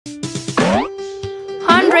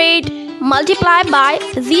100 multiplied by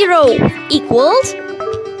 0 equals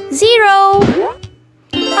 0.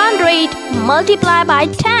 100 multiplied by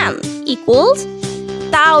 10 equals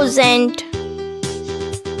 1000.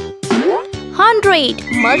 100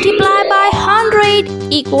 multiplied by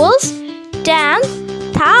 100 equals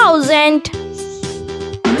 10,000.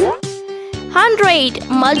 100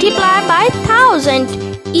 multiplied by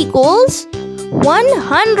 1000 equals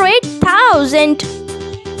 100,000.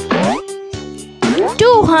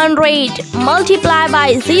 200 multiplied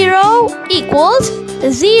by 0 equals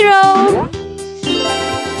 0.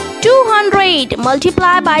 200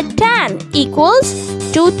 multiplied by 10 equals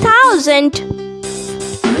 2000.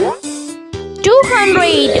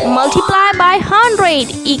 200 multiplied by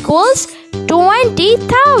 100 equals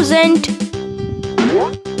 20,000.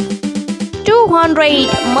 200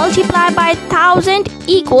 multiplied by 1000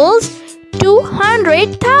 equals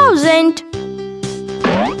 200,000.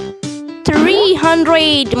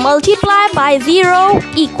 300 multiplied by 0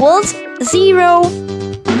 equals 0.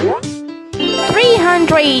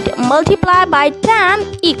 300 multiplied by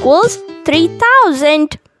 10 equals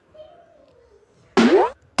 3000.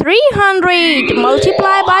 300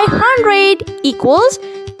 multiplied by 100 equals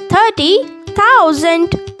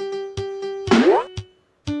 30,000.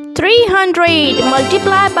 300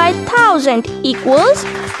 multiplied by 1000 equals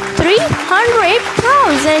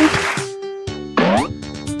 300,000.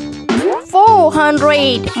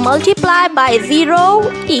 400 multiplied by 0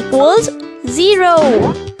 equals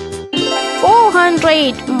 0.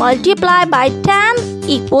 400 multiplied by 10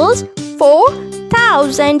 equals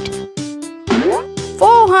 4,000.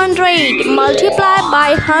 400 multiplied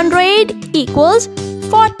by 100 equals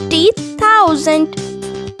 40,000.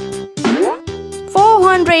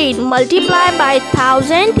 400 multiplied by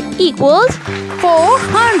 1000 equals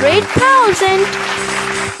 400,000.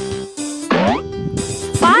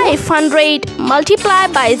 500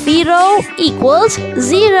 multiplied by 0 equals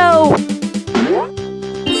 0.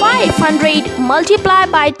 500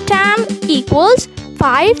 multiplied by 10 equals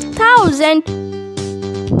 5,000.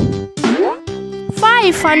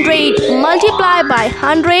 500 multiplied by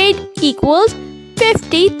 100 equals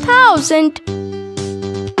 50,000.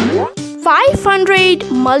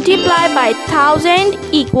 500 multiplied by 1000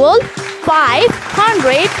 equals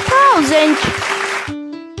 500,000.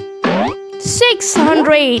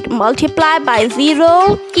 600 multiplied by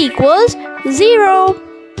 0 equals 0.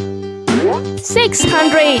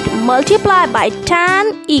 600 multiplied by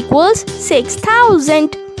 10 equals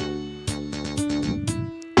 6,000.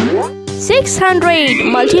 600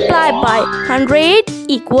 multiplied by 100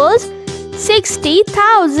 equals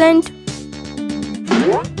 60,000.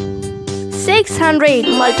 600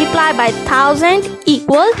 multiplied by 1000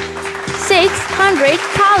 equals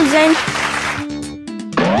 600,000.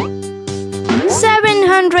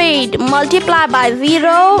 700 multiplied by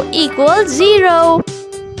 0 equals 0.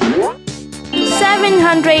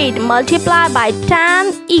 700 multiplied by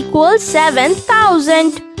 10 equals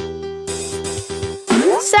 7,000.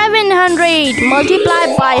 700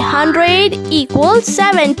 multiplied by 100 equals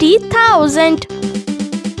 70,000.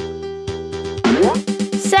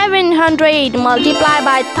 700 multiplied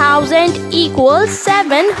by 1000 equals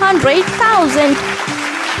 700,000.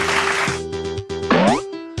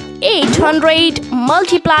 800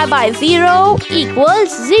 multiplied by 0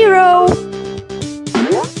 equals 0.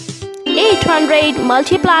 800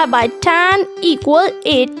 multiplied by 10 equals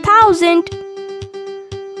 8,000.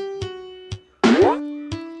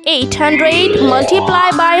 800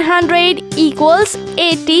 multiplied by 100 equals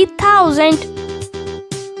 80,000.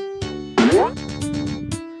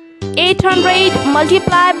 800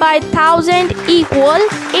 multiplied by 1000 equals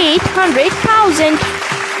 800,000.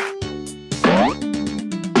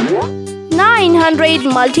 900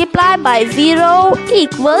 multiplied by 0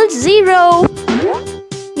 equals 0.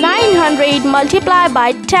 900 multiplied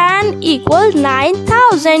by 10 equals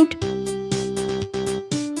 9,000.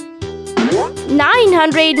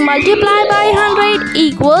 900 multiplied by 100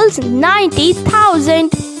 equals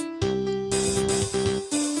 90,000.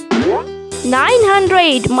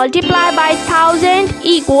 900 multiplied by 1000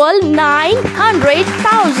 equals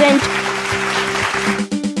 900,000.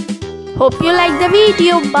 Hope you like the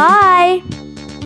video. Bye.